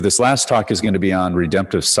This last talk is going to be on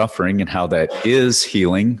redemptive suffering and how that is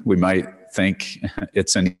healing. We might think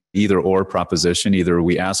it's an either-or proposition. Either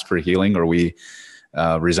we ask for healing or we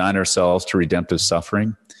resign ourselves to redemptive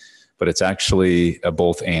suffering. But it's actually a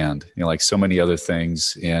both and. You know, like so many other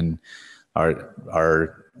things in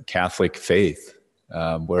our Catholic faith,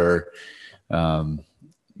 where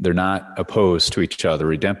they're not opposed to each other.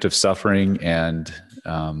 Redemptive suffering and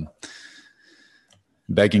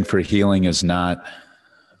begging for healing is not,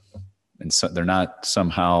 and so they're not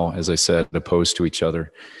somehow, as I said, opposed to each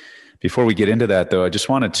other. Before we get into that, though, I just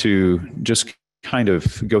wanted to just kind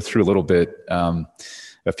of go through a little bit, a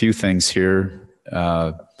few things here,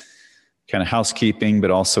 kind of housekeeping,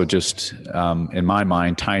 but also just in my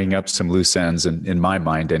mind, tying up some loose ends in my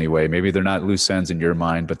mind anyway. Maybe they're not loose ends in your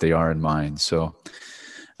mind, but they are in mine. So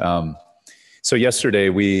yesterday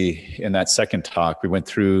in that second talk, we went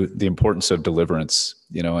through the importance of deliverance,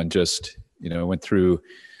 and just, went through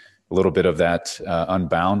a little bit of that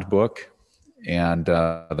Unbound book and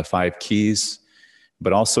the 5 keys,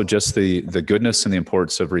 but also just the goodness and the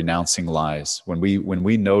importance of renouncing lies. When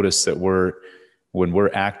we notice that when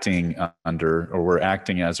we're acting under, or we're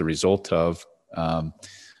acting as a result of,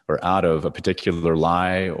 or out of a particular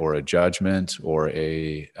lie or a judgment or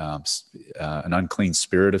an unclean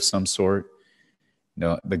spirit of some sort,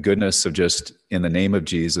 the goodness of just in the name of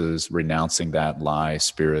Jesus renouncing that lie,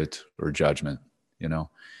 spirit, or judgment.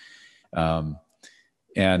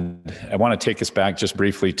 And I want to take us back just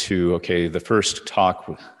briefly to, the first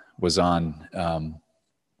talk was on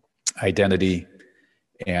identity,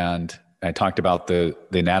 and I talked about the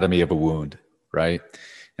anatomy of a wound, right?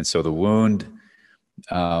 And so the wound,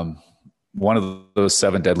 one of those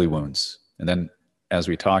 7 deadly wounds. And then as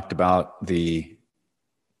we talked about the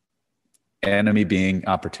enemy being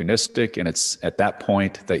opportunistic, and it's at that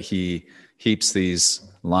point that he heaps these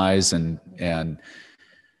lies and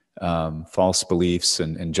false beliefs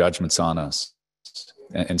and judgments on us.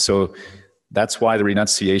 And so that's why the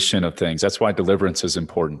renunciation of things, that's why deliverance is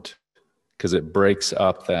important, because it breaks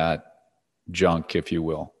up that junk, if you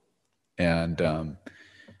will. And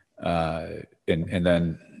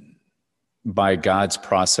then by God's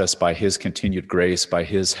process, by his continued grace, by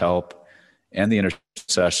his help and the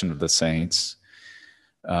intercession of the saints,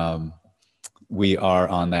 we are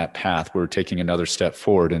on that path. We're taking another step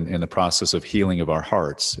forward in the process of healing of our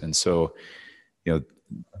hearts. And so,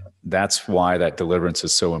 that's why that deliverance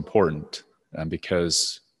is so important,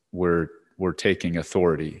 because we're taking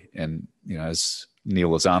authority. And, as Neil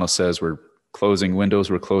Lozano says, we're closing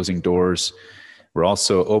windows, we're closing doors. We're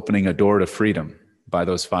also opening a door to freedom by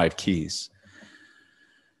those 5 keys.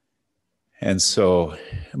 And so,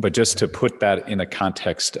 but just to put that in the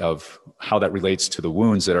context of how that relates to the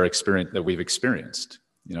wounds that we've experienced,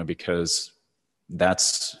 because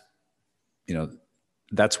that's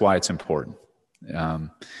why it's important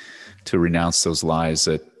to renounce those lies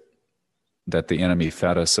that the enemy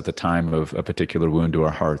fed us at the time of a particular wound to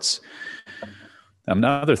our hearts.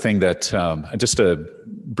 Another thing that, just a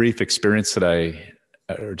brief experience an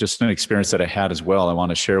experience that I had as well, I want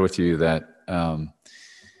to share with you that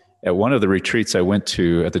at one of the retreats I went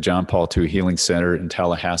to at the John Paul II Healing Center in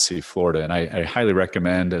Tallahassee, Florida, and I highly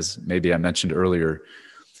recommend, as maybe I mentioned earlier,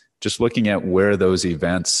 just looking at where those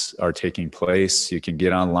events are taking place. You can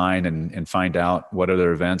get online and find out what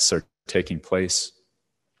other events are taking place.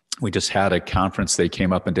 We just had a conference. They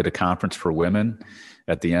came up and did a conference for women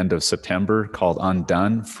at the end of September called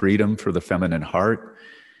Undone, Freedom for the Feminine Heart.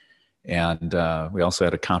 And we also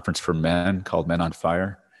had a conference for men called Men on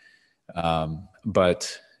Fire.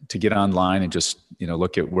 But to get online and just,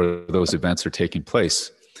 look at where those events are taking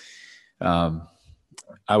place. I've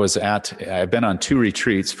been on 2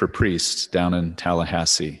 retreats for priests down in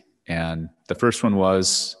Tallahassee. And the first one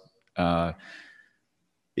was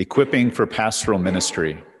equipping for pastoral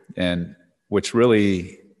ministry, and which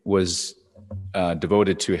really was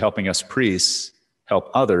devoted to helping us priests help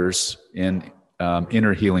others in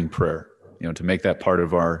inner healing prayer, to make that part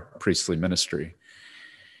of our priestly ministry.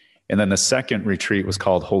 And then the second retreat was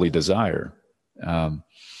called Holy Desire, in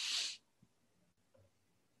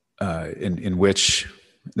which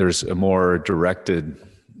there's a more directed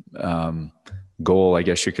goal, I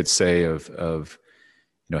guess you could say, of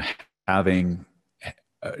having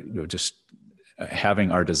just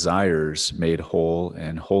having our desires made whole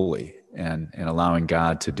and holy, and allowing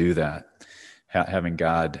God to do that, having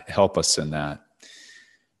God help us in that.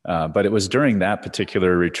 But it was during that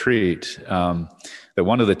particular retreat that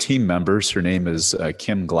one of the team members, her name is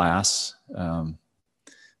Kim Glass,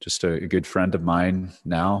 just a good friend of mine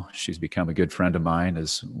now. She's become a good friend of mine,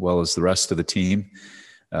 as well as the rest of the team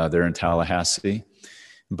there in Tallahassee.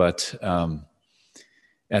 But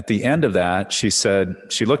at the end of that,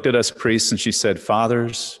 she looked at us priests and she said,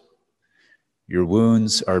 "Fathers, your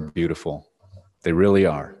wounds are beautiful. They really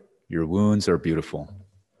are. Your wounds are beautiful."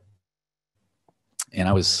 And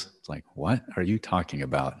I was like, "What are you talking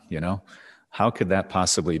about? How could that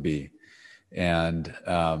possibly be?" And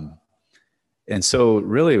so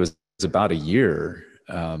really it was about a year,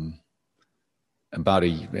 about a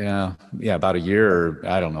year, or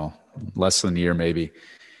I don't know, less than a year maybe,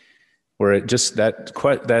 where it just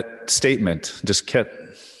that statement just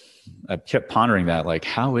I kept pondering that, like,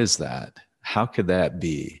 how is that? How could that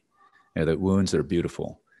be? That wounds are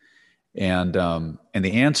beautiful. And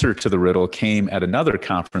the answer to the riddle came at another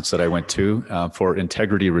conference that I went to for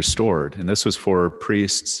Integrity Restored, and this was for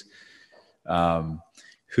priests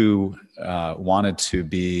who wanted to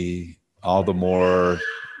be all the more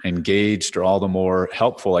engaged, or all the more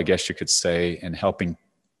helpful, I guess you could say, in helping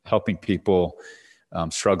people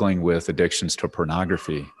struggling with addictions to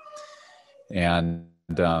pornography. And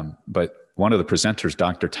but one of the presenters,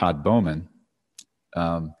 Dr. Todd Bowman,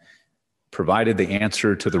 provided the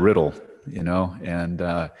answer to the riddle,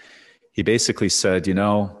 and he basically said,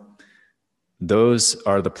 those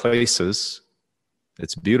are the places.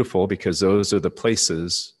 It's beautiful because those are the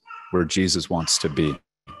places where Jesus wants to be.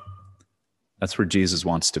 That's where Jesus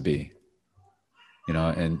wants to be,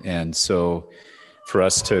 and so for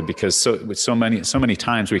us to, because so many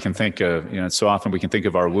times we can think of, so often we can think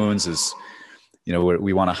of our wounds as,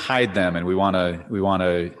 we want to hide them, and we want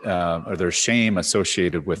to, or there's shame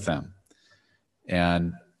associated with them,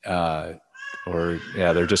 and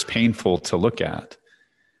they're just painful to look at.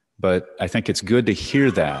 But I think it's good to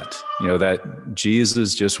hear that, that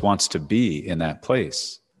Jesus just wants to be in that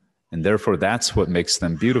place, and therefore that's what makes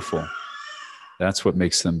them beautiful. That's what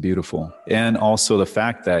makes them beautiful. And also the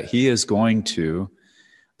fact that he is going to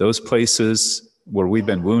those places where we've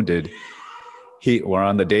been wounded. Or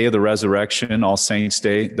on the day of the resurrection, All Saints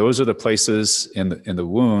Day, those are the places in the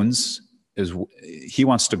wounds. He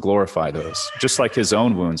wants to glorify those, just like his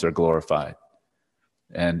own wounds are glorified.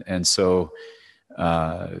 And so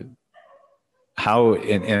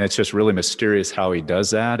it's just really mysterious how he does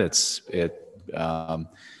that.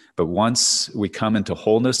 But once we come into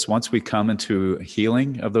wholeness, once we come into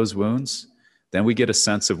healing of those wounds, then we get a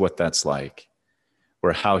sense of what that's like,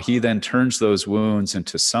 or how he then turns those wounds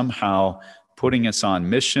into somehow putting us on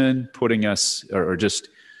mission, putting us, or just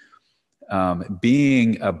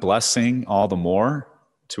being a blessing all the more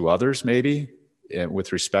to others, maybe,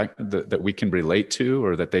 with respect that we can relate to,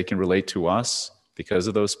 or that they can relate to us because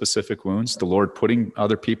of those specific wounds. The Lord putting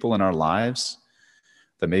other people in our lives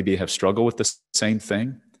that maybe have struggled with the same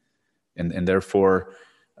thing, and therefore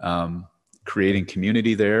creating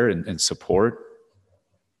community there and support.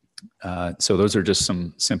 So those are just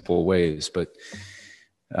some simple ways, but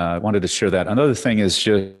I wanted to share that. Another thing is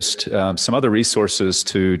just some other resources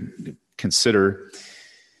to consider.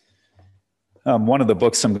 One of the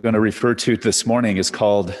books I'm going to refer to this morning is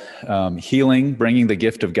called Healing, Bringing the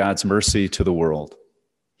Gift of God's Mercy to the World.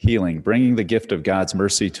 Healing, Bringing the Gift of God's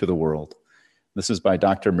Mercy to the World. This is by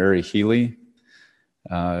Dr. Mary Healy.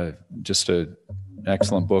 Just an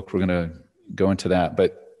excellent book. We're going to go into that.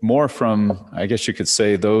 But more from, I guess you could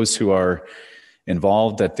say, those who are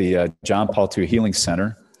involved at the John Paul II Healing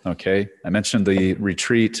Center. Okay, I mentioned the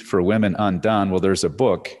retreat for women, Undone. Well, there's a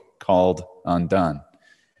book called Undone,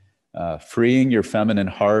 Freeing Your Feminine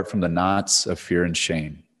Heart from the Knots of Fear and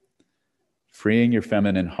Shame. Freeing Your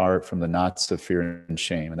Feminine Heart from the Knots of Fear and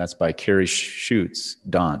Shame. And that's by Carrie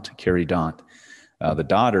Carrie Daunt, the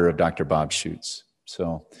daughter of Dr. Bob Schutz.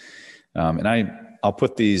 So, and I'll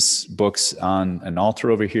put these books on an altar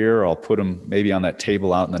over here, or I'll put them maybe on that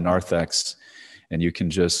table out in the narthex, and you can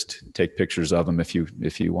just take pictures of them if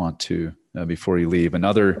you want to before you leave.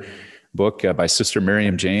 Another book by Sister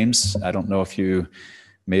Miriam James. I don't know if you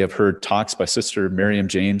may have heard talks by Sister Miriam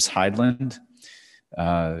James Heidland.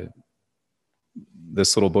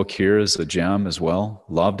 This little book here is a gem as well.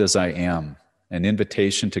 Loved as I Am, an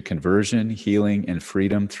invitation to conversion, healing, and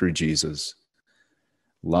freedom through Jesus.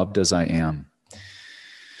 Loved as I Am.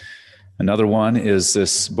 Another one is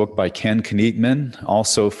this book by Ken Knietman,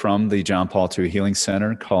 also from the John Paul II Healing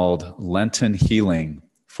Center, called Lenten Healing,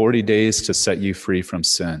 40 Days to Set You Free from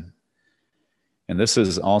Sin. And this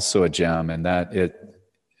is also a gem, in that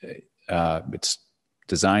it's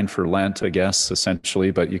designed for Lent, I guess,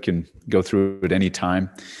 essentially, but you can go through it any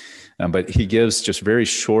time. But he gives just very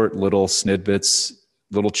short little snippets,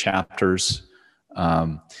 little chapters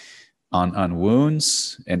on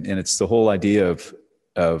wounds, and it's the whole idea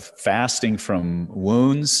of fasting from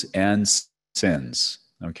wounds and sins,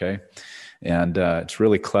 okay? And it's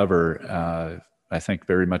really clever I think,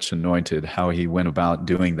 very much anointed how he went about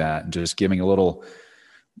doing that, and just giving a little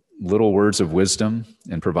words of wisdom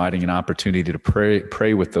and providing an opportunity to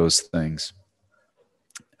pray with those things.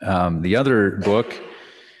 The other book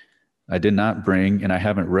I did not bring and I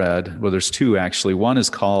haven't read, well, there's two actually. One is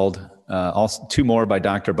called, also two more by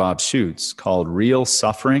Dr. Bob Schuchts, called Real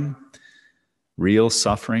Suffering. Real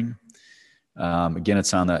Suffering. Again,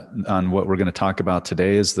 it's on what we're going to talk about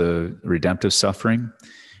today, is the redemptive suffering.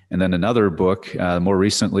 And then another book, more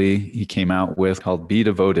recently, he came out with, called Be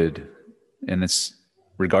Devoted, and it's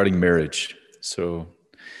regarding marriage. So,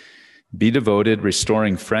 Be Devoted,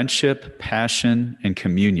 Restoring Friendship, Passion, and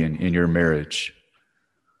Communion in Your Marriage.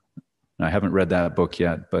 I haven't read that book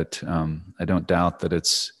yet, but I don't doubt that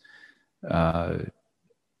it's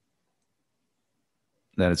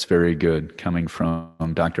very good, coming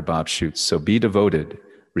from Dr. Bob Schuchts. So, Be Devoted,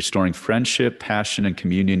 Restoring Friendship, Passion, and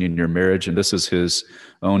Communion in Your Marriage. And this is his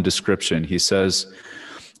own description. He says,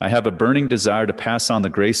 I have a burning desire to pass on the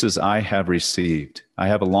graces I have received. I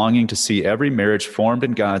have a longing to see every marriage formed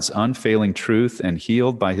in God's unfailing truth and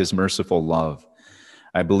healed by his merciful love.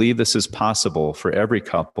 I believe this is possible for every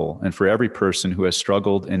couple and for every person who has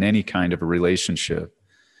struggled in any kind of a relationship.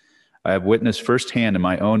 I have witnessed firsthand in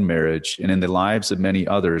my own marriage and in the lives of many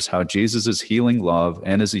others how Jesus' healing love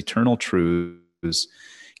and his eternal truths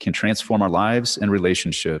can transform our lives and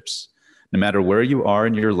relationships. No matter where you are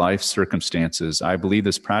in your life circumstances, I believe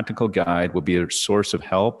this practical guide will be a source of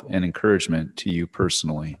help and encouragement to you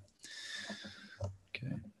personally.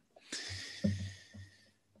 Okay.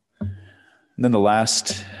 And then the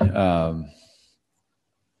last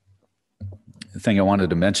thing I wanted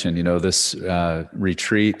to mention, this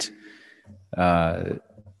retreat,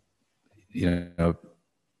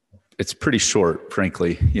 it's pretty short,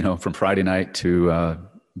 frankly, from Friday night to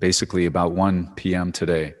basically about 1 p.m.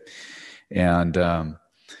 today. And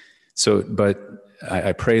but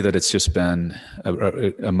I pray that it's just been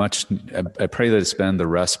I pray that it's been the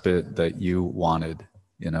respite that you wanted,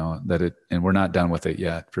 and we're not done with it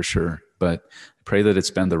yet, for sure. But I pray that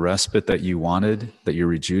it's been the respite that you wanted, that you're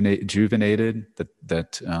rejuvenated,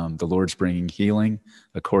 that the Lord's bringing healing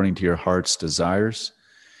according to your heart's desires.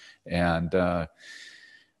 And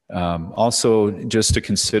also just to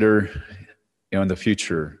consider, in the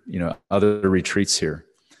future, other retreats here.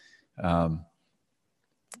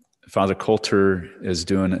 Father Coulter is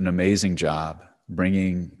doing an amazing job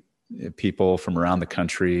bringing people from around the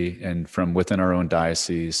country and from within our own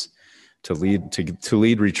diocese to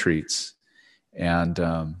lead retreats, and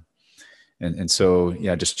so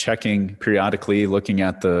just checking periodically, looking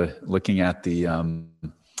at the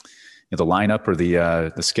lineup or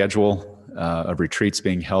the schedule of retreats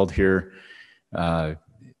being held here.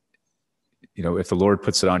 If the Lord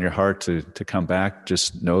puts it on your heart to come back,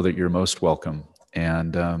 just know that you're most welcome.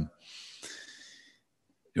 And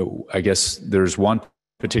I guess there's one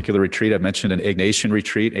particular retreat I mentioned, an Ignatian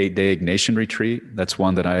retreat, 8-day Ignatian retreat. That's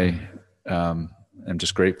one that I am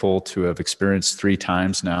just grateful to have experienced 3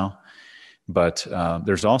 times now. But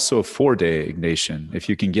there's also a 4-day Ignatian. If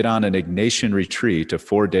you can get on an Ignatian retreat, a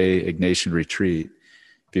 4-day Ignatian retreat,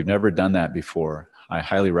 if you've never done that before, I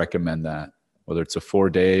highly recommend that, whether it's a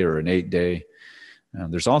 4-day or an 8-day.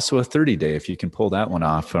 There's also a 30-day if you can pull that one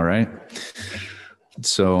off, all right?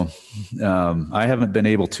 So I haven't been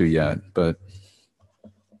able to yet, but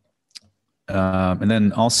and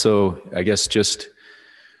then also, I guess, just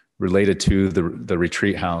related to the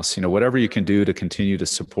retreat house, whatever you can do to continue to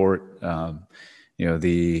support,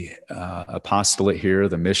 the apostolate here,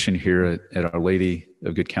 the mission here at Our Lady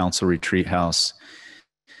of Good Counsel Retreat House.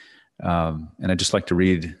 And I'd just like to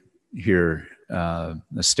read here a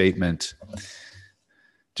statement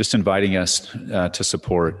just inviting us to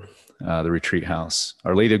support the retreat house.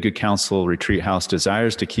 Our Lady of Good Counsel Retreat House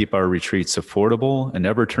desires to keep our retreats affordable and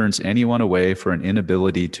never turns anyone away for an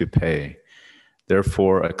inability to pay.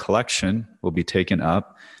 Therefore, a collection will be taken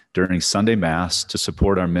up during Sunday Mass to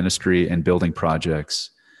support our ministry and building projects.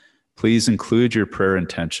 Please include your prayer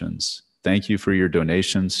intentions. Thank you for your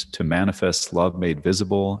donations to manifest love made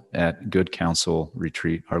visible at Good Counsel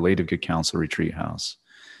Retreat, Our Lady of Good Counsel Retreat House.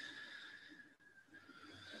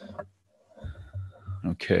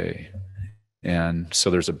 Okay. And so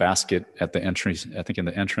there's a basket at the entrance, I think in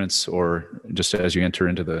the entrance, or just as you enter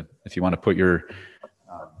into if you want to put your,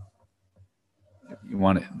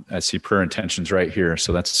 I see prayer intentions right here.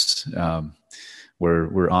 So that's where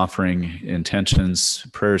we're offering intentions,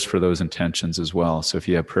 prayers for those intentions as well. So if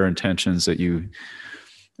you have prayer intentions that you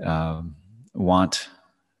want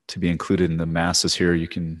to be included in the masses here, you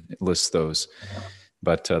can list those.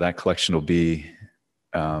 But that collection will be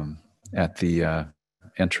at the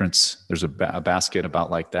entrance. There's a basket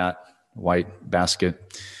about like that white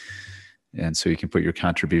basket. And so you can put your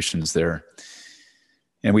contributions there.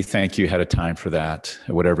 And we thank you ahead of time for that,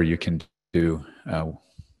 whatever you can do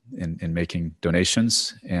in making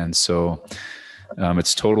donations. And so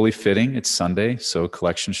it's totally fitting. It's Sunday, so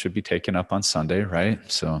collection should be taken up on Sunday, right?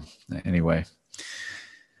 So anyway,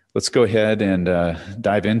 let's go ahead and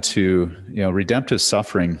dive into, redemptive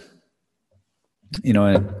suffering.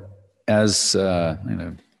 As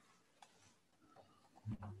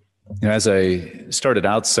as I started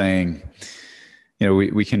out saying,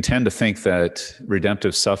 we can tend to think that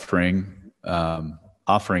redemptive suffering,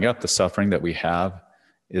 offering up the suffering that we have,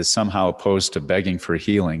 is somehow opposed to begging for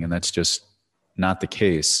healing, and that's just not the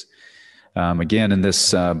case. Again, in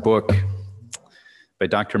this book by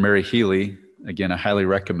Dr. Mary Healy, again, I highly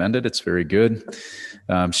recommend it. It's very good.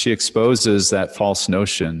 She exposes that false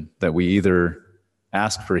notion that we either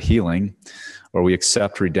ask for healing or we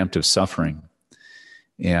accept redemptive suffering.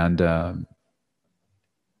 And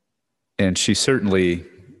she certainly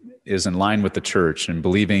is in line with the church in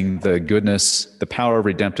believing the goodness, the power of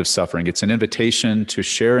redemptive suffering. It's an invitation to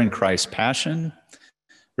share in Christ's passion.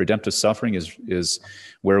 Redemptive suffering is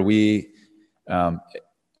where we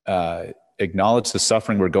acknowledge the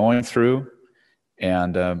suffering we're going through,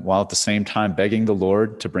 and while at the same time begging the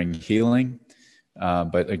Lord to bring healing,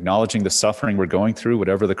 but acknowledging the suffering we're going through,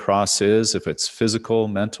 whatever the cross is, if it's physical,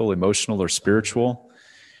 mental, emotional, or spiritual,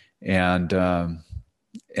 and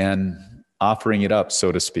offering it up,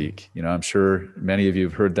 so to speak. I'm sure many of you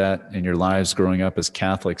have heard that in your lives growing up as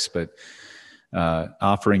Catholics, but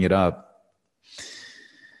offering it up.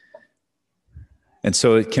 And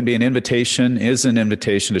so it can be an invitation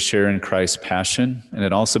to share in Christ's passion, and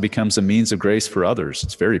it also becomes a means of grace for others.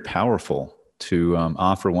 It's very powerful to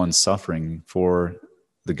offer one's suffering for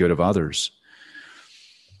the good of others.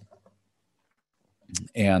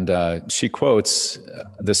 And she quotes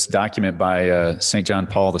this document by St. John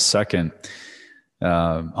Paul II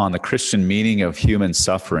on the Christian meaning of human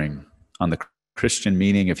suffering,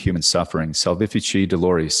 Salvifici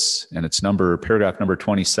Doloris, and it's paragraph number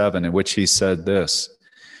 27, in which he said this: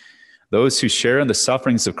 "Those who share in the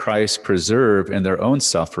sufferings of Christ preserve in their own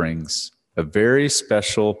sufferings a very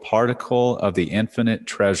special particle of the infinite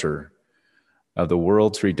treasure of the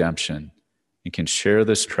world's redemption, and can share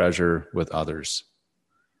this treasure with others."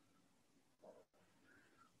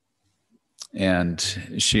 And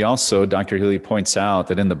she also, Dr. Healy, points out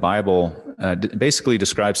that in the Bible, basically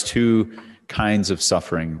describes two kinds of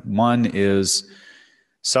suffering. One is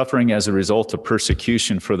suffering as a result of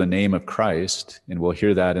persecution for the name of Christ, and we'll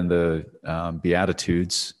hear that in the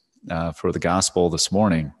Beatitudes for the gospel this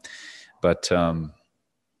morning. But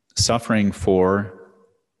suffering for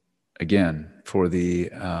the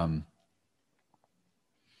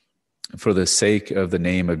sake of the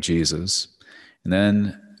name of Jesus. And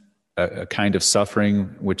then a kind of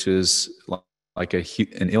suffering which is like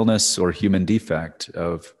an illness or human defect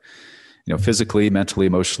of, physically, mentally,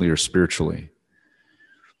 emotionally, or spiritually.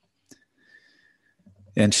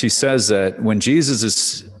 And she says that when Jesus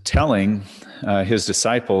is telling his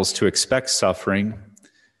disciples to expect suffering,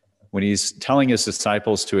 when he's telling his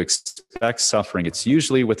disciples to expect suffering, it's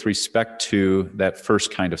usually with respect to that first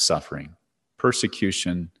kind of suffering,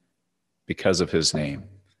 persecution because of his name,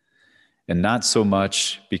 and not so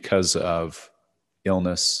much because of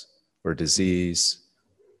illness or disease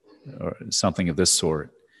or something of this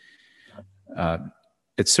sort.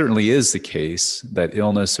 It certainly is the case that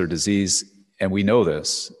illness or disease, and we know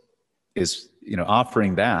this, is,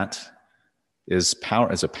 offering that is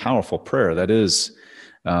a powerful prayer. That is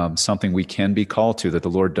something we can be called to, that the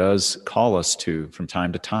Lord does call us to from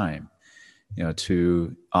time to time,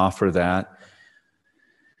 to offer that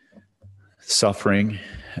suffering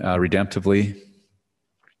redemptively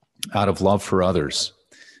out of love for others.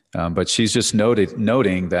 But she's just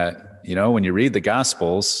noting that, when you read the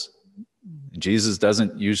Gospels, Jesus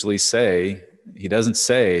doesn't say,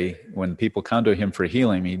 when people come to him for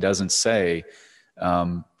healing, he doesn't say,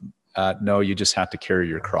 no, you just have to carry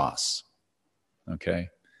your cross. Okay?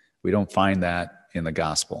 We don't find that in the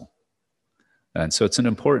gospel. And so it's an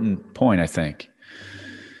important point, I think.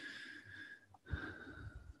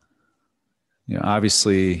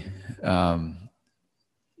 Obviously,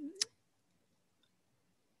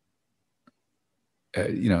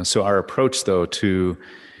 so our approach, though, to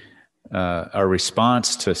our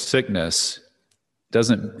response to sickness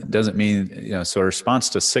doesn't mean, so our response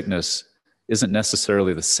to sickness isn't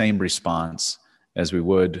necessarily the same response as we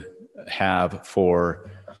would have for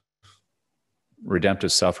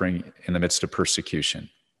redemptive suffering in the midst of persecution.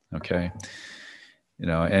 Okay?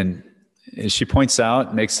 And she points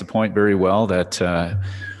out, makes the point very well, that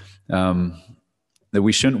that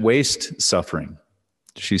we shouldn't waste suffering.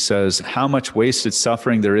 She says, how much wasted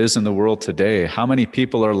suffering there is in the world today. How many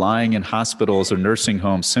people are lying in hospitals or nursing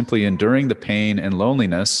homes simply enduring the pain and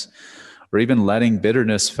loneliness, or even letting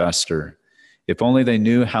bitterness fester. If only they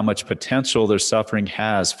knew how much potential their suffering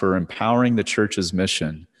has for empowering the church's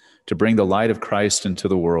mission to bring the light of Christ into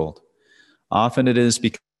the world. Often it is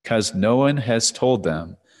because no one has told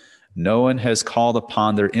them, no one has called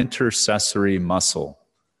upon their intercessory muscle.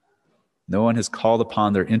 No one has called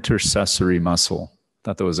upon their intercessory muscle.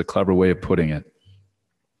 Thought that was a clever way of putting it.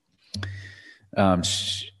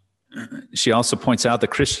 She also points out that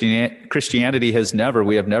Christianity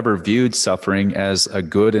we have never viewed suffering as a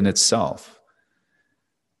good in itself,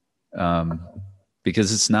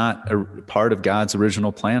 because it's not a part of God's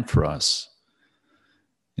original plan for us.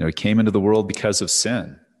 It came into the world because of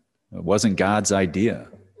sin. It wasn't God's idea.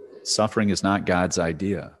 Suffering is not God's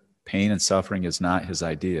idea. Pain and suffering is not his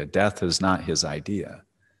idea. Death is not his idea.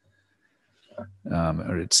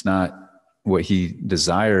 Or it's not what he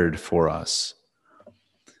desired for us,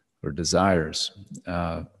 or desires.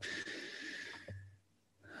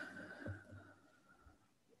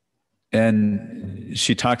 And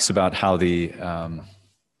she talks about how we, on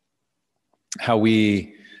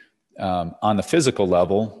the physical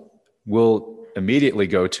level, will immediately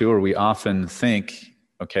go to, or we often think,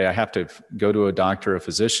 okay, I have to go to a doctor, a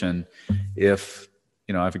physician, if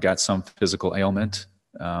I've got some physical ailment.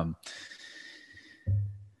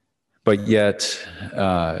 But yet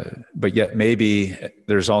maybe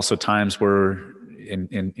there's also times where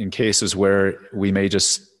in cases where we may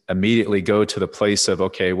just immediately go to the place of,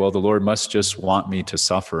 okay, well, the Lord must just want me to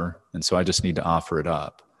suffer, and so I just need to offer it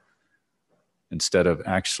up, instead of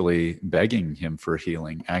actually begging him for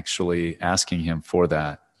healing, actually asking him for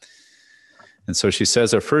that. And so she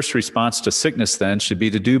says our first response to sickness then should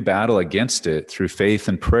be to do battle against it through faith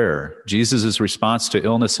and prayer. Jesus' response to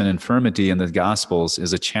illness and infirmity in the Gospels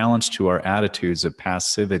is a challenge to our attitudes of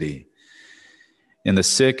passivity. In the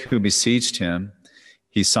sick who besieged him,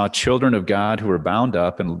 he saw children of God who were bound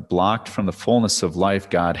up and blocked from the fullness of life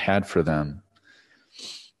God had for them.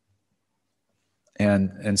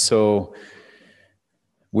 And so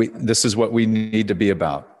this is what we need to be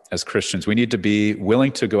about. As Christians, we need to be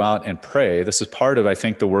willing to go out and pray. This is part of, I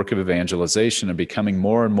think, the work of evangelization and becoming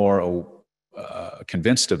more and more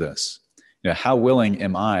convinced of this. How willing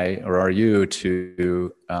am I, or are you,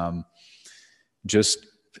 to just,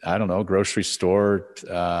 grocery store,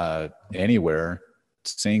 anywhere,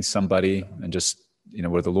 seeing somebody and just,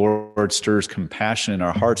 where the Lord stirs compassion in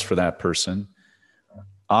our hearts for that person,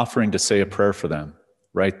 offering to say a prayer for them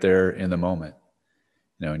right there in the moment.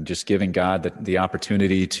 And just giving God the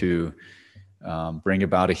opportunity to bring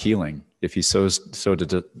about a healing if he so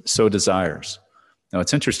desires. Now,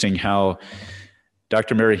 it's interesting how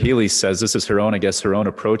Dr. Mary Healy says, this is her own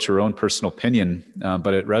approach, her own personal opinion,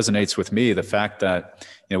 but it resonates with me, the fact that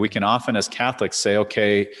we can often as Catholics say,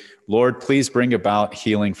 okay, Lord, please bring about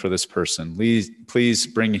healing for this person. Please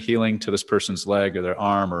bring healing to this person's leg or their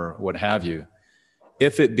arm or what have you,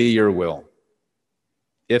 if it be your will.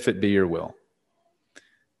 If it be your will.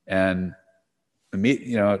 And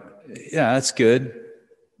that's good.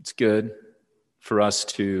 It's good for us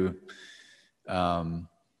to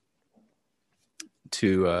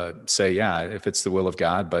say, if it's the will of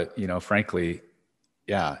God. But frankly,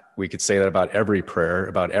 we could say that about every prayer,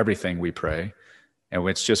 about everything we pray, and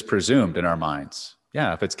it's just presumed in our minds.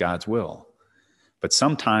 If it's God's will. But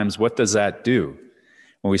sometimes, what does that do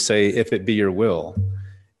when we say, "If it be your will"?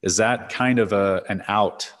 Is that kind of an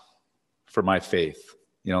out for my faith?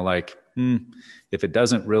 If it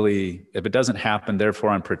doesn't happen,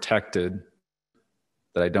 therefore I'm protected,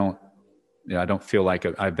 that I don't feel like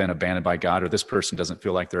I've been abandoned by God, or this person doesn't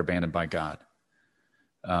feel like they're abandoned by God.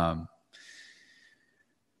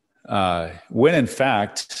 When in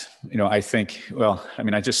fact, I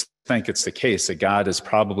just think it's the case that God is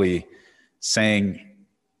probably saying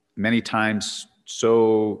many times,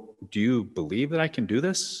 so do you believe that I can do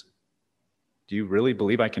this? Do you really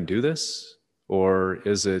believe I can do this? Or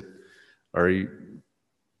and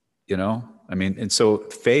so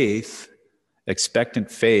faith, expectant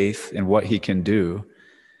faith in what he can do,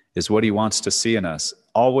 is what he wants to see in us.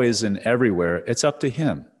 Always and everywhere, it's up to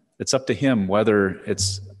him. It's up to him whether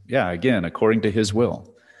it's, again, according to his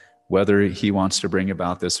will, whether he wants to bring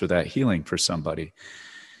about this or that healing for somebody.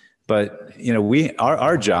 But,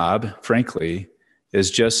 our job, frankly,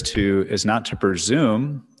 is not to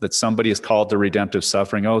presume that somebody is called to redemptive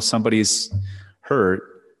suffering. Oh, somebody's hurt,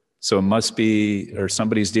 so it must be, or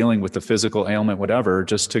somebody's dealing with the physical ailment, whatever,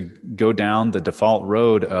 just to go down the default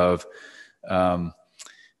road of,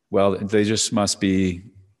 they just must be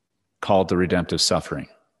called to redemptive suffering.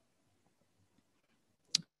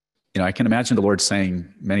 I can imagine the Lord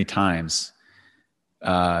saying many times,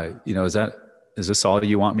 is this all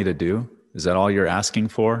you want me to do? Is that all you're asking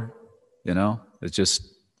for? It's just,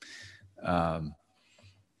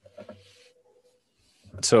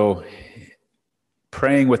 so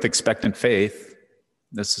praying with expectant faith,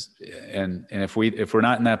 and if we're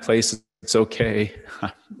not in that place, it's okay.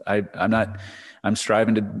 I'm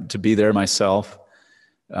striving to be there myself.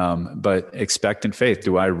 But expectant faith,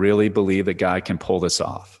 do I really believe that God can pull this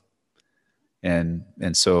off? And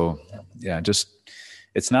so,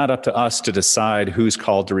 it's not up to us to decide who's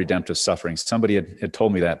called to redemptive suffering. Somebody had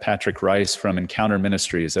told me that, Patrick Rice from Encounter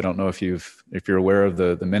Ministries. I don't know if you're aware of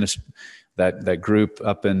the ministry, that group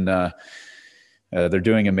up in, they're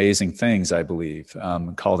doing amazing things, I believe,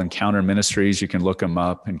 called Encounter Ministries. You can look them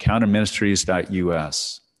up,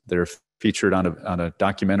 encounterministries.us. They're featured on a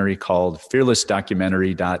documentary called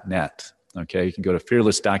fearlessdocumentary.net. Okay, you can go to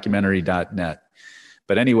fearlessdocumentary.net.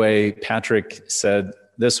 But anyway, Patrick said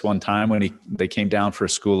this one time when they came down for a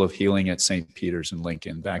school of healing at St. Peter's in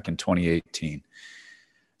Lincoln back in 2018.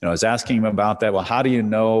 I was asking him about that. Well, how do you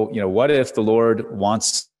know, what if the Lord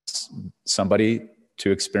wants somebody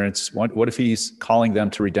to experience, what if he's calling them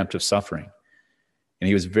to redemptive suffering? And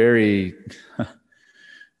he was very,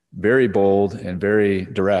 very bold and very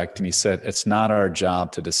direct. And he said, it's not our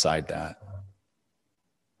job to decide that.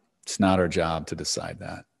 It's not our job to decide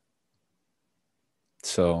that.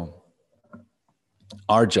 So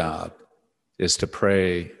our job is to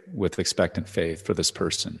pray with expectant faith for this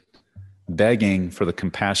person, begging for the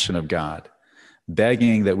compassion of God,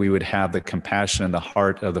 begging that we would have the compassion in the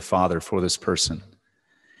heart of the Father for this person,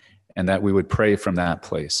 and that we would pray from that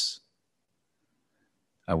place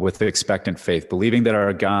with expectant faith, believing that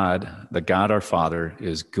our God, the God our Father,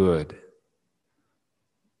 is good,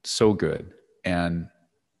 so good, and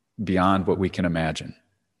beyond what we can imagine.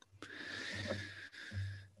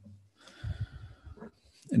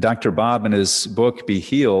 Dr. Bob, in his book, Be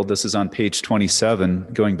Healed, this is on page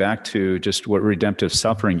 27, going back to just what redemptive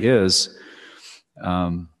suffering is,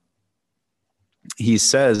 he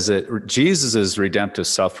says that Jesus' redemptive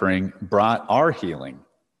suffering brought our healing,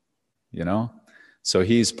 So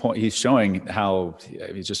he's showing how,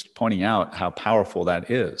 he's just pointing out how powerful that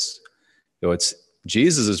is. It's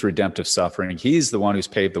Jesus' redemptive suffering. He's the one who's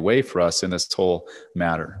paved the way for us in this whole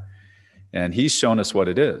matter. And he's shown us what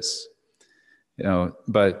it is.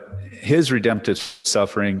 But his redemptive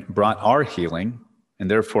suffering brought our healing, and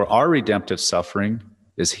therefore our redemptive suffering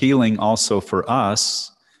is healing also for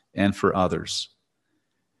us and for others.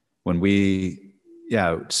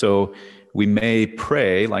 So we may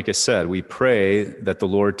pray, like I said, we pray that the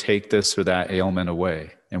Lord take this or that ailment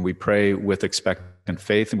away. And we pray with expectant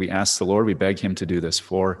faith, and we ask the Lord, we beg him to do this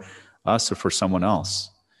for us or for someone else.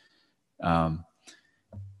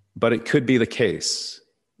 But it could be the case.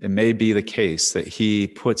 It may be the case that he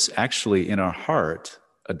puts actually in our heart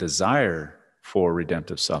a desire for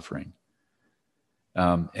redemptive suffering.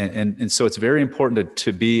 And so it's very important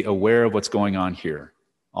to be aware of what's going on here,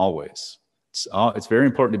 always. It's very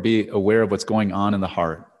important to be aware of what's going on in the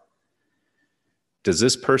heart. Does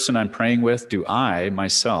this person I'm praying with, do I,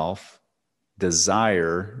 myself,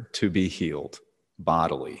 desire to be healed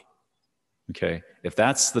bodily? Okay? If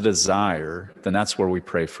that's the desire, then that's where we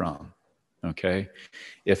pray from. Okay?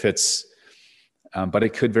 If it's, but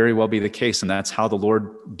it could very well be the case, and that's how the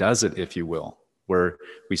Lord does it, if you will, where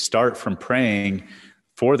we start from praying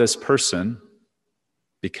for this person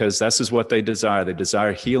because this is what they desire. They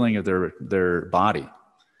desire healing of their body.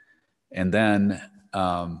 And then,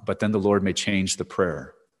 but then the Lord may change the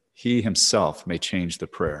prayer. He himself may change the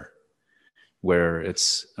prayer where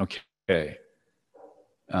it's, okay,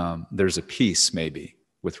 there's a peace maybe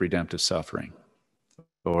with redemptive suffering.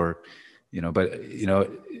 Or,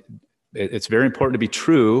 it's very important to be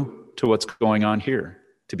true to what's going on here,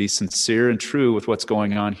 to be sincere and true with what's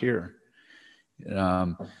going on here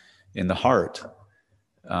in the heart.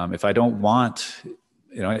 If I don't want,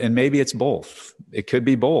 and maybe it's both. It could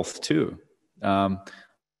be both too.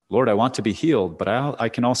 Lord, I want to be healed, but I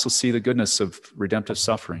can also see the goodness of redemptive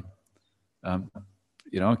suffering.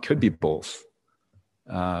 It could be both.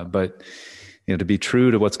 But to be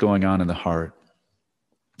true to what's going on in the heart.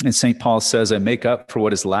 And St. Paul says, I make up for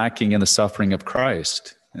what is lacking in the suffering of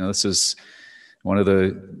Christ. This is one of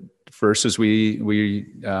the verses we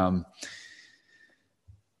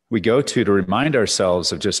go to remind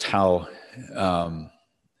ourselves of just how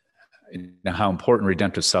important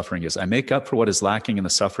redemptive suffering is. I make up for what is lacking in the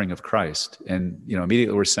suffering of Christ. And,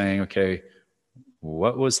 immediately we're saying, okay,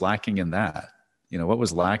 what was lacking in that? What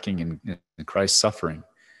was lacking in Christ's suffering?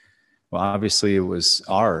 Well, obviously it was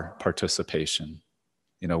our participation.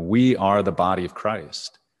 We are the body of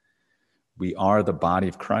Christ. We are the body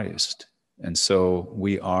of Christ. And so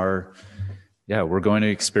we're going to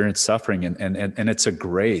experience suffering, and it's a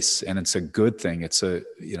grace, and it's a good thing.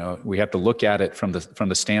 We have to look at it from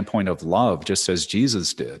the standpoint of love, just as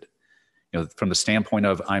Jesus did. From the standpoint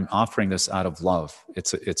of, I'm offering this out of love.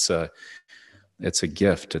 It's a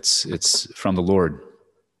gift. It's from the Lord.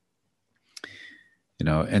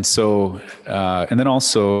 And so, and then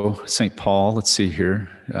also St. Paul, let's see here.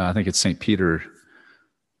 I think it's St. Peter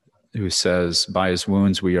who says, by his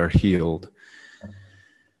wounds we are healed.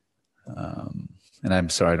 And I'm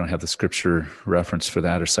sorry, I don't have the scripture reference for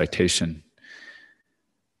that or citation.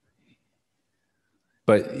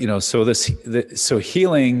 But, so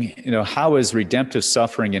healing, how is redemptive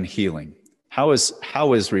suffering and healing? How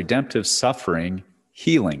is redemptive suffering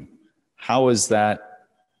healing? How is that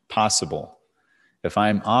possible? If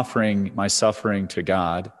I'm offering my suffering to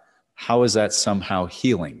God, how is that somehow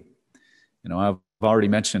healing? I've already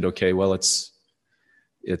mentioned, okay, well, it's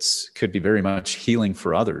could be very much healing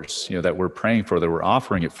for others, that we're praying for, that we're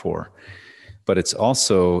offering it for. But it's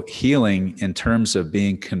also healing in terms of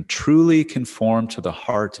being truly conformed to the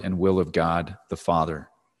heart and will of God the Father,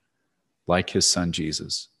 like his Son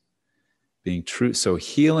Jesus. Being true, so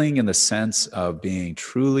healing in the sense of being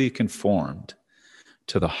truly conformed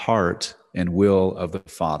to the heart and will of the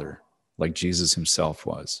Father, like Jesus himself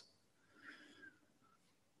was.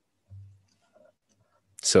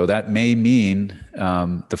 So that may mean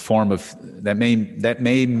that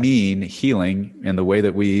may mean healing in the way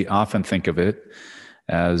that we often think of it,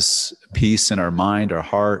 as peace in our mind, our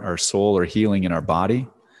heart, our soul, or healing in our body.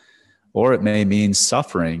 Or it may mean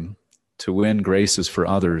suffering to win graces for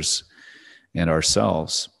others and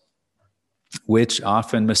ourselves, which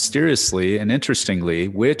often mysteriously and interestingly,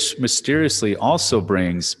 also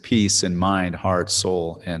brings peace in mind, heart,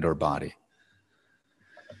 soul, and or body.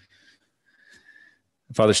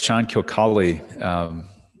 Father Sean Kilcawley,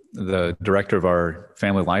 the director of our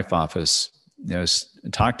Family Life Office,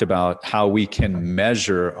 talked about how we can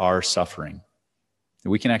measure our suffering.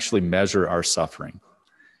 We can actually measure our suffering.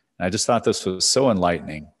 And I just thought this was so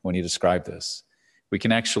enlightening when he described this. We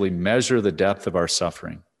can actually measure the depth of our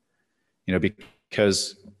suffering.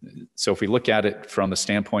 Because, so if we look at it from the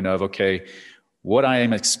standpoint of, okay, what I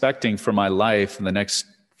am expecting for my life in the next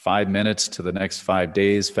 5 minutes to the next 5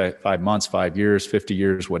 days, 5 months, 5 years, 50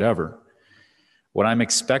 years, whatever. What I'm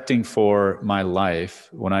expecting for my life,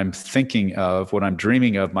 what I'm thinking of, what I'm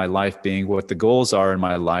dreaming of my life being, what the goals are in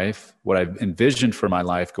my life, what I've envisioned for my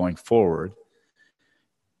life going forward.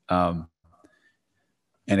 And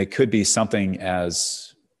it could be something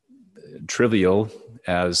as trivial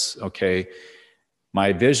as, okay,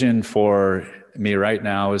 my vision for me right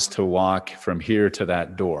now is to walk from here to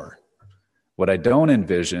that door. What I don't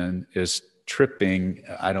envision is tripping,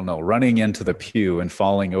 running into the pew and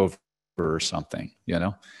falling over or something,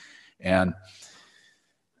 And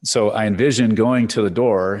so I envision going to the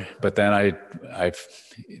door, but then I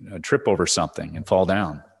trip over something and fall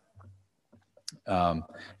down. And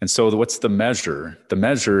so what's the measure? The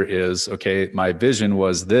measure is, okay, my vision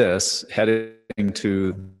was this, heading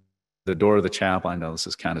to the door of the chapel. I know this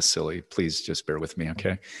is kind of silly. Please just bear with me,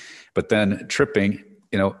 okay? But then tripping,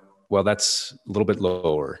 well, that's a little bit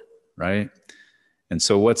lower, right? And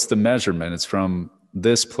so what's the measurement? It's from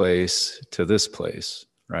this place to this place,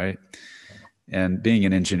 right? And being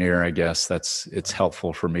an engineer, I guess it's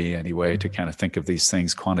helpful for me anyway to kind of think of these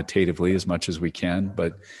things quantitatively as much as we can.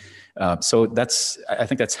 But so I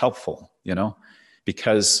think that's helpful,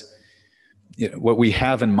 because what we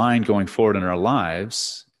have in mind going forward in our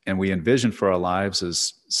lives and we envision for our lives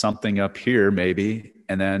is something up here maybe,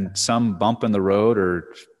 and then some bump in the road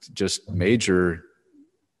or just major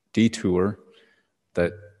detour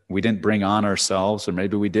that we didn't bring on ourselves, or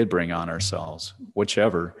maybe we did bring on ourselves,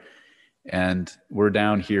 whichever, and we're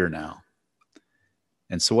down here now.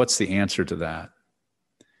 And so what's the answer to that?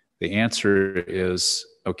 The answer is,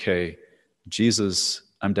 okay, Jesus,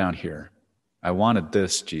 I'm down here. I wanted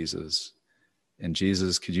this, Jesus. And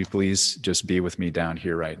Jesus, could you please just be with me down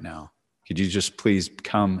here right now? Could you just please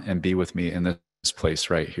come and be with me in this place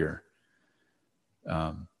right here?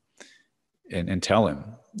 And tell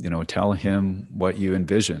him what you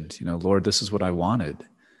envisioned. Lord, this is what I wanted,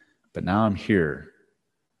 but now I'm here.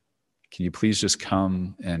 Can you please just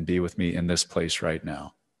come and be with me in this place right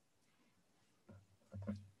now?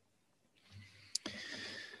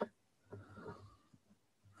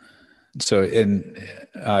 So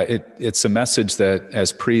it's a message that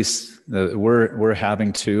as priests, We're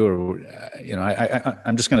having to, or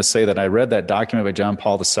I'm just going to say that I read that document by John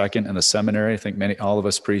Paul II in the seminary. I think all of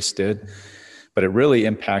us priests did, but it really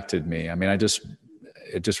impacted me. I mean, it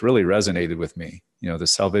just really resonated with me. The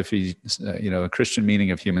salvific, a Christian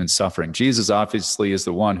meaning of human suffering. Jesus obviously is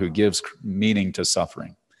the one who gives meaning to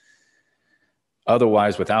suffering.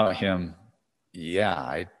 Otherwise, without him,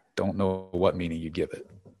 I don't know what meaning you give it,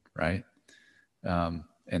 right? And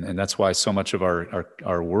that's why so much of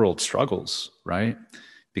our world struggles, right?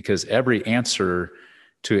 Because every answer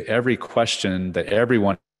to every question that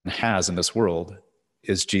everyone has in this world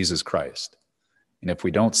is Jesus Christ. And if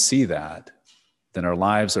we don't see that, then our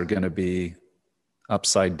lives are going to be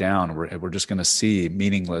upside down. We're just going to see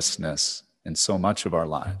meaninglessness in so much of our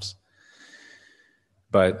lives.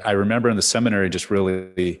 But I remember in the seminary just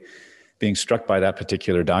really being struck by that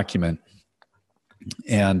particular document.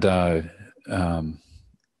 And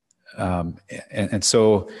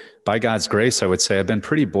so by God's grace, I would say I've been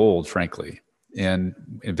pretty bold, frankly, in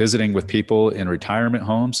visiting with people in retirement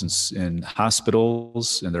homes and in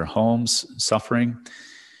hospitals, in their homes, suffering,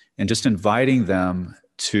 and just inviting them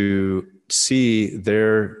to see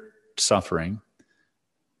their suffering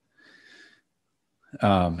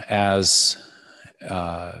as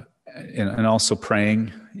and also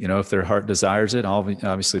praying, if their heart desires it,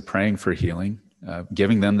 obviously praying for healing,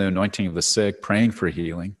 giving them the anointing of the sick, praying for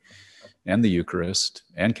healing, and the Eucharist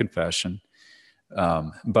and confession,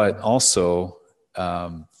 but also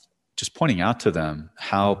just pointing out to them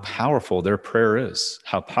how powerful their prayer is,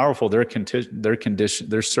 how powerful their condition,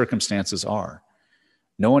 their circumstances are.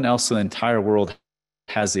 No one else in the entire world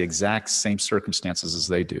has the exact same circumstances as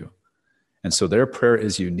they do. And so their prayer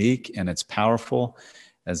is unique and it's powerful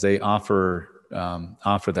as they offer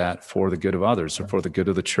that for the good of others or for the good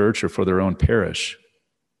of the church or for their own parish.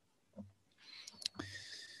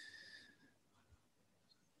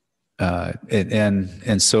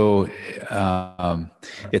 So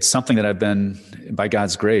it's something that I've been, by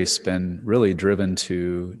God's grace, been really driven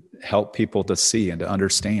to help people to see and to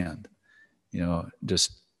understand,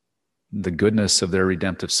 just the goodness of their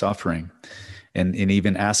redemptive suffering, and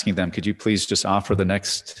even asking them, could you please just offer the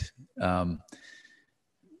next, could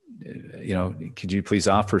you please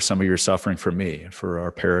offer some of your suffering for me, for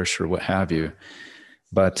our parish, or what have you?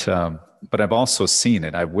 But I've also seen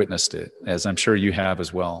it. I've witnessed it, as I'm sure you have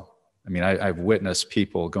as well. I mean, I've witnessed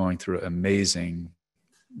people going through amazing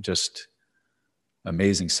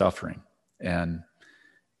suffering, and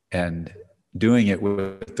doing it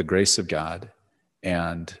with the grace of God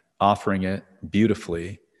and offering it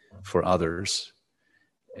beautifully for others.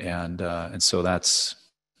 And so that's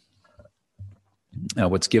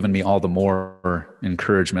what's given me all the more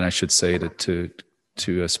encouragement, I should say,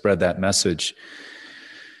 to spread that message.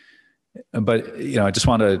 But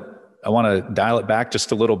I want to dial it back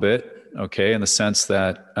just a little bit, okay, in the sense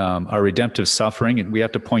that our redemptive suffering, and we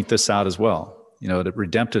have to point this out as well, that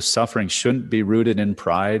redemptive suffering shouldn't be rooted in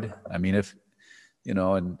pride. I mean,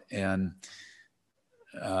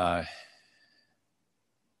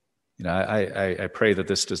 I pray that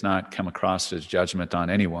this does not come across as judgment on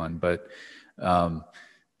anyone, but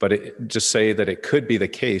just say that it could be the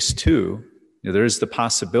case too. There is the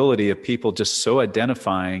possibility of people just so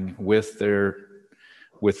identifying with their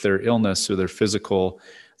illness or their physical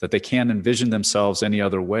that they can't envision themselves any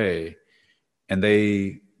other way, and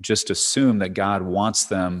they just assume that God wants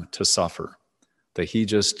them to suffer, that he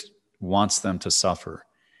just wants them to suffer.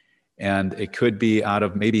 And it could be out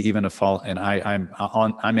of maybe even a fault, and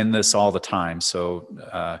I'm in this all the time,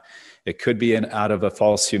 so it could be out of a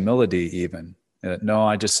false humility even. No,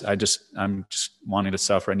 I'm just wanting to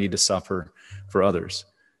suffer. I need to suffer for others.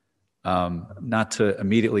 Not to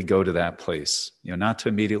immediately go to that place, not to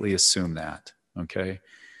immediately assume that. Okay.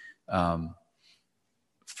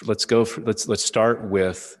 Let's start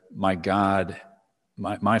with my God,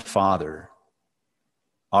 my Father,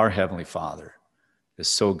 our Heavenly Father is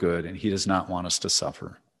so good, and he does not want us to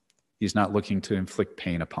suffer. He's not looking to inflict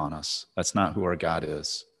pain upon us. That's not who our God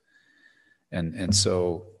is. And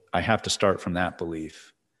so I have to start from that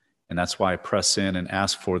belief. And that's why I press in and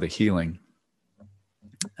ask for the healing.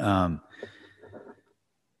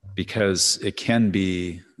 Because it can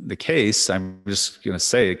be the case, I'm just going to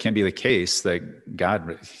say, it can be the case that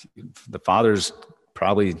God, the Father's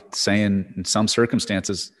probably saying in some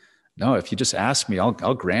circumstances, no, if you just ask me, I'll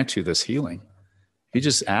grant you this healing. If you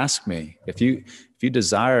just ask me, if you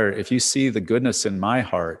desire, if you see the goodness in my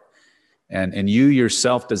heart, and you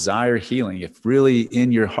yourself desire healing, if really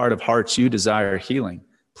in your heart of hearts you desire healing,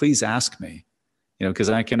 please ask me. Because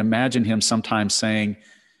I can imagine him sometimes saying,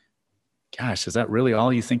 gosh, is that really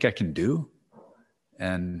all you think I can do?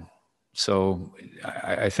 And So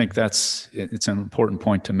I think it's an important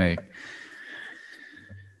point to make.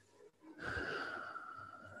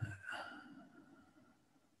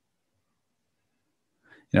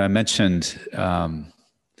 I mentioned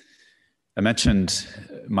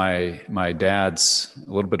my dad's,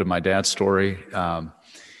 a little bit of my dad's story.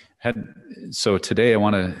 So today I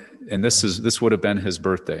want to, and this would have been his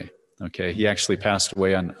birthday. Okay, he actually passed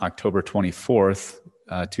away on October 24th,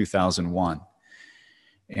 2001,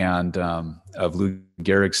 and of Lou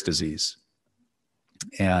Gehrig's disease,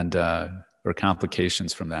 and or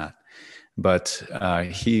complications from that. But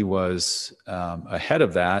he was ahead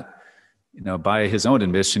of that. By his own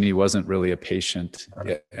admission, he wasn't really a patient.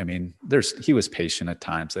 I mean, he was patient at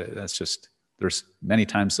times. There's many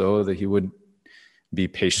times though that he would be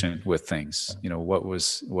patient with things. What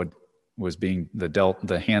was being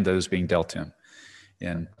the hand that was being dealt him,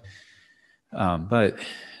 and but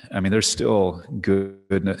I mean, there's still good.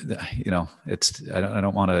 I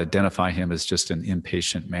don't want to identify him as just an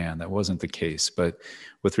impatient man. That wasn't the case. But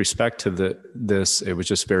with respect to this, it was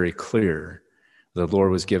just very clear. The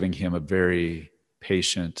Lord was giving him a very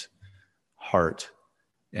patient heart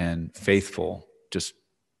and faithful, just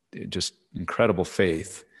incredible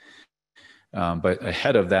faith. But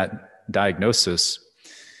ahead of that diagnosis,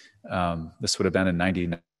 this would have been in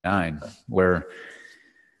 '99, where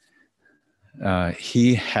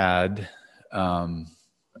he had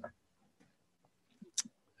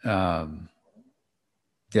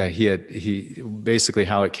he basically,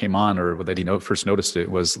 how it came on, or that he first noticed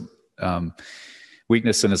it, was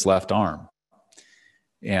weakness in his left arm.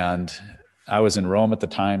 And I was in Rome at the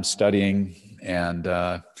time studying, and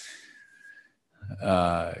I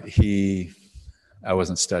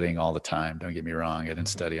wasn't studying all the time. Don't get me wrong. I didn't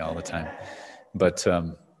study all the time. But,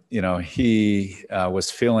 he was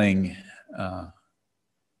feeling,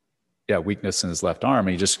 weakness in his left arm.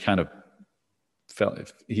 And he just kind of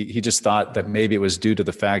felt, he just thought that maybe it was due to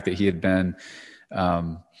the fact that he had been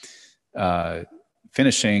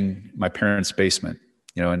finishing my parents' basement,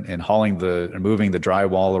 and moving the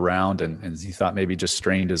drywall around, and he thought maybe just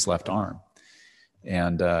strained his left arm.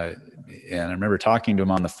 And I remember talking to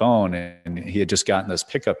him on the phone, and he had just gotten this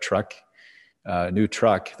pickup truck, new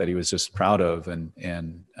truck that he was just proud of.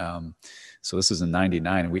 And so this is in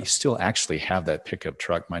 '99, and we still actually have that pickup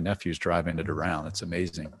truck. My nephew's driving it around. It's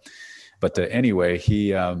amazing. But anyway,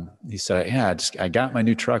 he said, "Yeah, I got my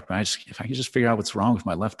new truck, but if I could just figure out what's wrong with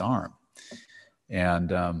my left arm." And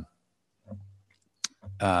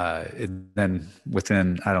then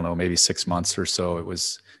within, I don't know, maybe 6 months or so, it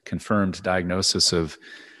was confirmed diagnosis of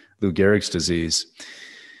Lou Gehrig's disease.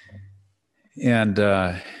 And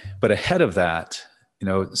but ahead of that,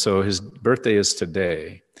 so his birthday is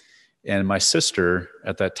today, and my sister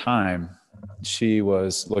at that time, she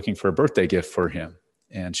was looking for a birthday gift for him,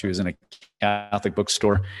 and she was in a Catholic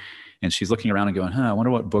bookstore, and she's looking around and going, I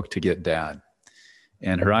wonder what book to get Dad.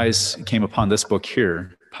 And her eyes came upon this book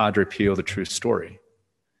here, Padre Pio, The True Story.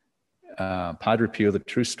 Padre Pio, The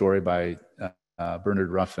True Story by Bernard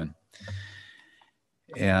Ruffin.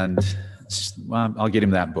 And I'll get him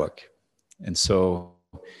that book. And so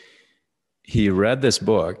he read this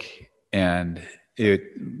book, and it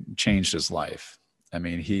changed his life. I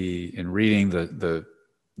mean, in reading the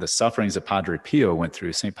sufferings that Padre Pio went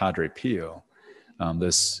through, St. Padre Pio,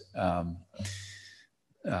 this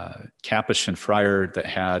Capuchin friar that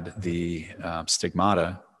had the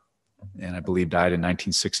stigmata, and I believe died in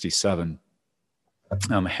 1967,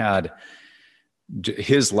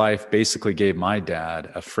 his life basically gave my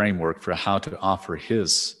dad a framework for how to offer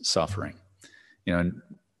his suffering.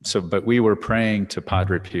 But we were praying to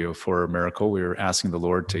Padre Pio for a miracle. We were asking the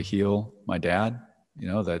Lord to heal my dad,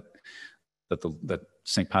 that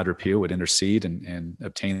St. Padre Pio would intercede and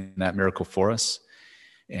obtain that miracle for us.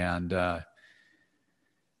 And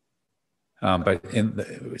but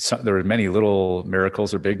there were many little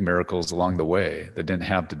miracles or big miracles along the way that didn't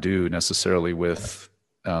have to do necessarily with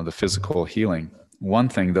the physical healing. One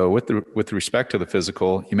thing, though, with respect to the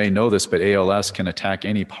physical, you may know this, but ALS can attack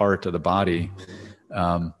any part of the body.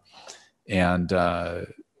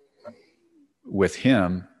 With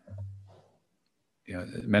him, I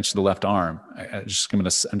mentioned the left arm. I'm just going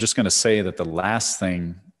to say that the last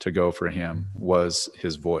thing to go for him was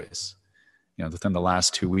his voice. Within the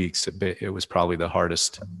last 2 weeks, it was probably the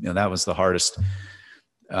hardest. That was the hardest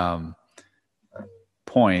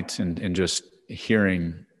point in just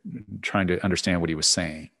hearing, trying to understand what he was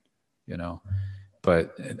saying.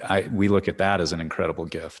 But we look at that as an incredible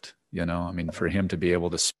gift. I mean, for him to be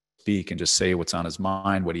able to speak and just say what's on his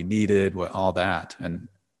mind, what he needed, all that, and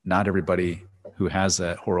not everybody who has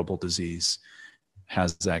that horrible disease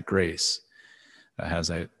has that grace, has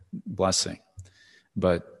that blessing,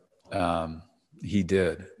 but he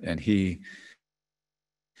did. And he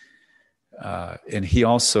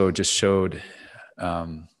also just showed,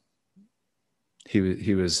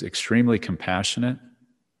 he was extremely compassionate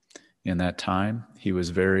in that time. He was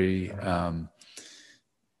very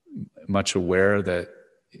much aware that,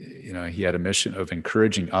 he had a mission of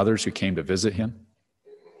encouraging others who came to visit him.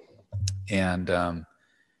 And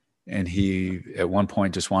he, at one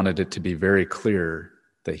point, just wanted it to be very clear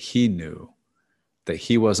that he knew that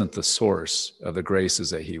he wasn't the source of the graces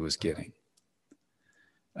that he was getting.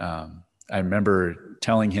 I remember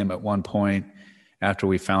telling him at one point, after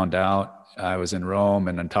we found out I was in Rome,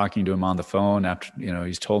 and I'm talking to him on the phone after,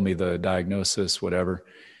 he's told me the diagnosis, whatever.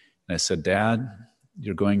 And I said, Dad,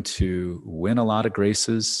 you're going to win a lot of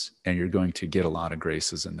graces, and you're going to get a lot of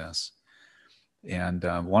graces in this. And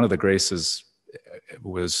one of the graces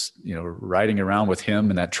was, riding around with him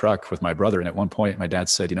in that truck with my brother. And at one point, my dad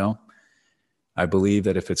said, I believe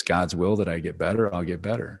that if it's God's will that I get better, I'll get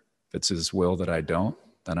better. If it's his will that I don't,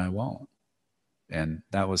 then I won't. And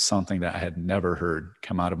that was something that I had never heard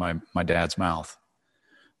come out of my dad's mouth.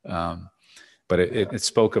 But it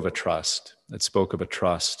spoke of a trust. It spoke of a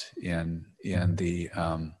trust in the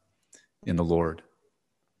Lord.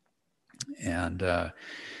 And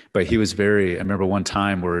but he was very. I remember one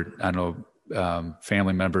time where, I don't know,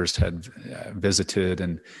 family members had visited,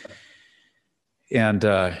 and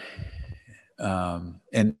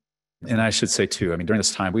I should say too, during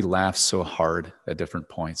this time, we laughed so hard at different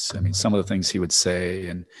points. Some of the things he would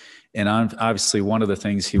say, and obviously one of the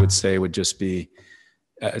things he would say would just be,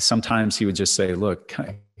 sometimes he would just say, look,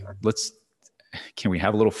 can we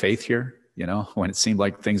have a little faith here? When it seemed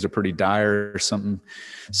like things are pretty dire or something,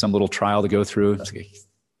 some little trial to go through,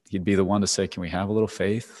 he'd be the one to say, can we have a little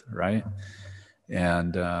faith? Right.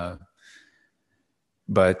 And,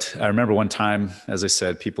 but I remember one time, as I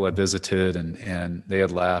said, people had visited and they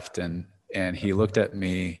had left, and he looked at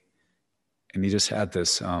me, and he just had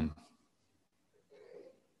this,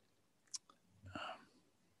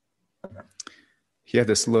 he had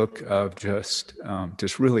this look of just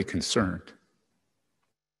really concerned.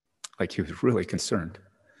 Like he was really concerned.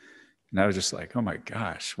 And I was just like, oh my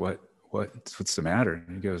gosh, what's the matter?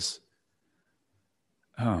 And he goes,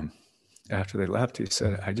 after they left, he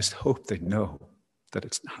said, I just hope they know that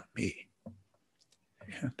it's not me.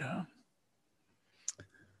 And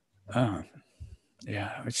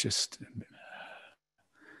it's just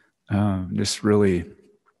really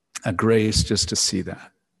a grace just to see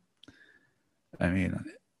that.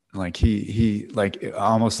 Like he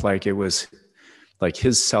almost like it was like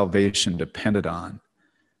his salvation depended on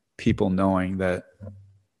people knowing that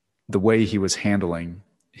the way he was handling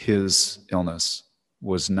his illness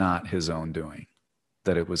was not his own doing,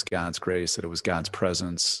 that it was God's grace, that it was God's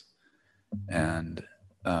presence. And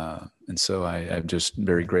so I'm just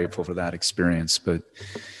very grateful for that experience. But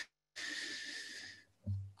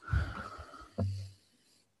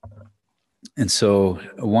and so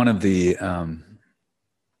one of the, and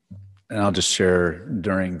I'll just share,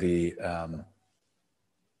 during the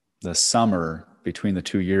summer between the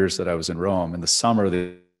 2 years that I was in Rome, and the summer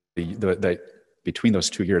that between those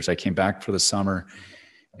 2 years, I came back for the summer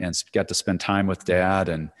and got to spend time with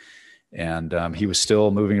Dad, and he was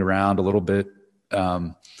still moving around a little bit,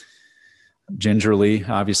 gingerly,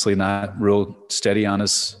 obviously not real steady on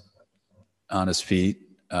his feet.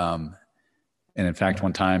 And in fact,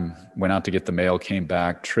 one time went out to get the mail, came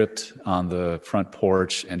back, tripped on the front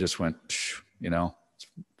porch, and just went,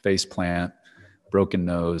 face plant, broken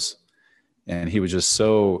nose. And he was just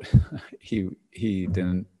so, he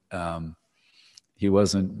didn't, he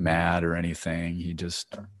wasn't mad or anything. He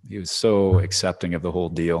was so accepting of the whole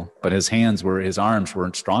deal. But his arms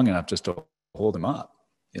weren't strong enough just to hold him up.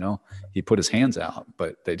 He put his hands out,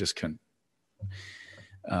 but they just couldn't.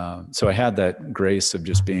 So I had that grace of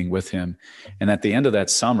just being with him. And at the end of that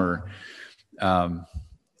summer,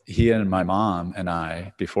 he and my mom and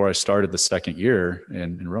I, before I started the second year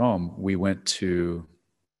in Rome, we went to,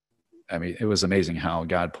 it was amazing how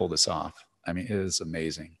God pulled us off. It is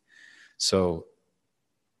amazing. So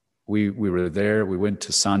we were there. We went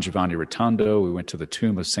to San Giovanni Rotondo. We went to the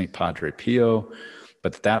tomb of St. Padre Pio.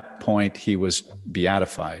 But at that point, he was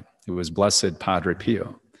beatified. It was Blessed Padre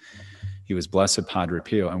Pio. He was Blessed Padre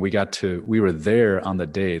Pio. And we were there on the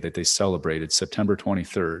day that they celebrated, September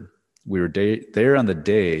 23rd. We were there on the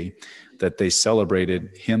day that they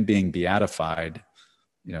celebrated him being beatified,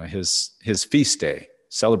 his feast day,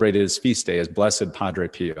 celebrated his feast day as Blessed Padre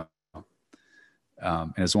Pio.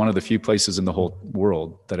 And it's one of the few places in the whole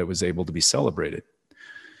world that it was able to be celebrated.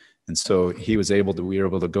 And so we were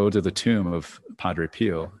able to go to the tomb of Padre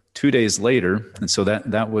Pio 2 days later, and so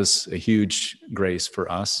that was a huge grace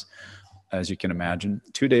for us, as you can imagine.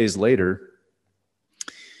 2 days later,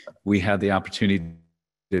 we had the opportunity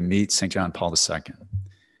to meet St. John Paul II.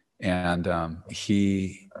 And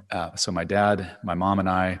so my dad, my mom, and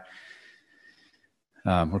I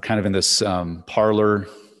were kind of in this parlor.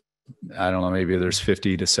 I don't know, maybe there's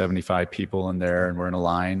 50 to 75 people in there, and we're in a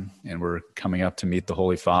line, and we're coming up to meet the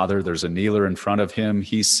Holy Father. There's a kneeler in front of him.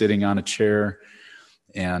 He's sitting on a chair,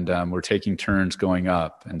 and we're taking turns going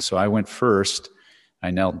up. And so I went first.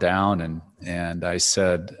 I knelt down, and I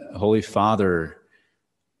said, Holy Father,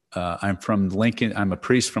 I'm from Lincoln. I'm a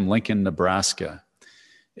priest from Lincoln, Nebraska.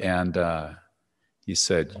 And he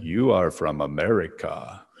said, you are from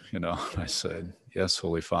America. I said, yes,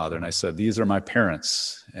 Holy Father. And I said, these are my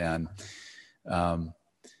parents. And, one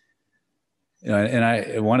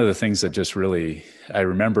of the things that just really, I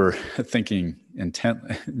remember thinking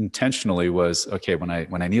intentionally was, okay, when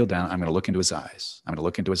I kneel down, I'm going to look into his eyes. I'm going to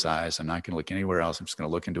look into his eyes. I'm not going to look anywhere else. I'm just going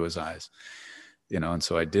to look into his eyes. And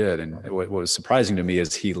so I did. And what was surprising to me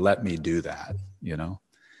is he let me do that.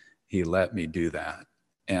 He let me do that.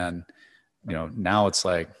 And, now it's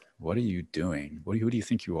like, what are you doing? Who do you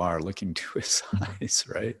think you are, looking to his eyes,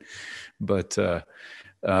 right? But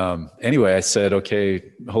anyway, I said,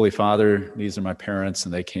 okay, Holy Father, these are my parents.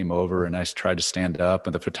 And they came over, and I tried to stand up,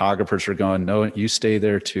 and the photographers were going, no, you stay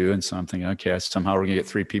there too. And so I'm thinking, okay, somehow we're gonna get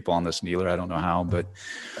 3 people on this kneeler. I don't know how, but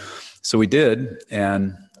so we did.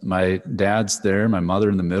 And my dad's there, my mother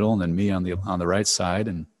in the middle, and then me on the right side.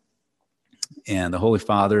 And the Holy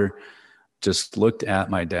Father just looked at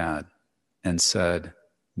my dad and said,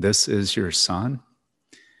 this is your son?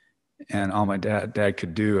 And all my dad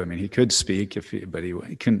could do, he could speak but he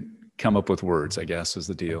couldn't come up with words, I guess, is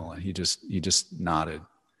the deal. And he just nodded.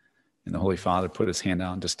 And the Holy Father put his hand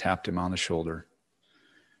out and just tapped him on the shoulder.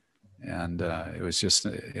 And it was just,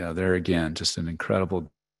 there again, just an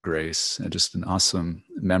incredible grace, and just an awesome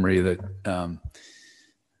memory that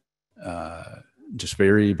just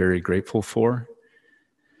very, very grateful for.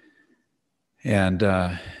 And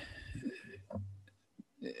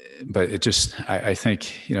but it just, I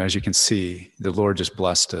think, as you can see, the Lord just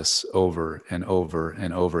blessed us over and over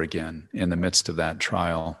and over again in the midst of that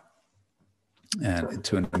trial, and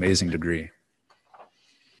to an amazing degree.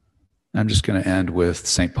 I'm just going to end with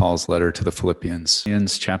St. Paul's letter to the Philippians.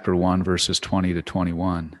 Philippians chapter 1, verses 20 to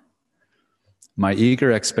 21. My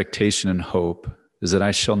eager expectation and hope is that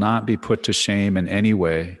I shall not be put to shame in any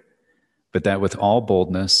way, but that with all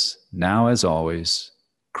boldness, now as always,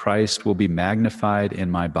 Christ will be magnified in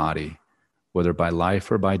my body, whether by life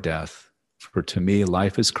or by death. For to me,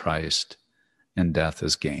 life is Christ, and death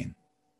is gain.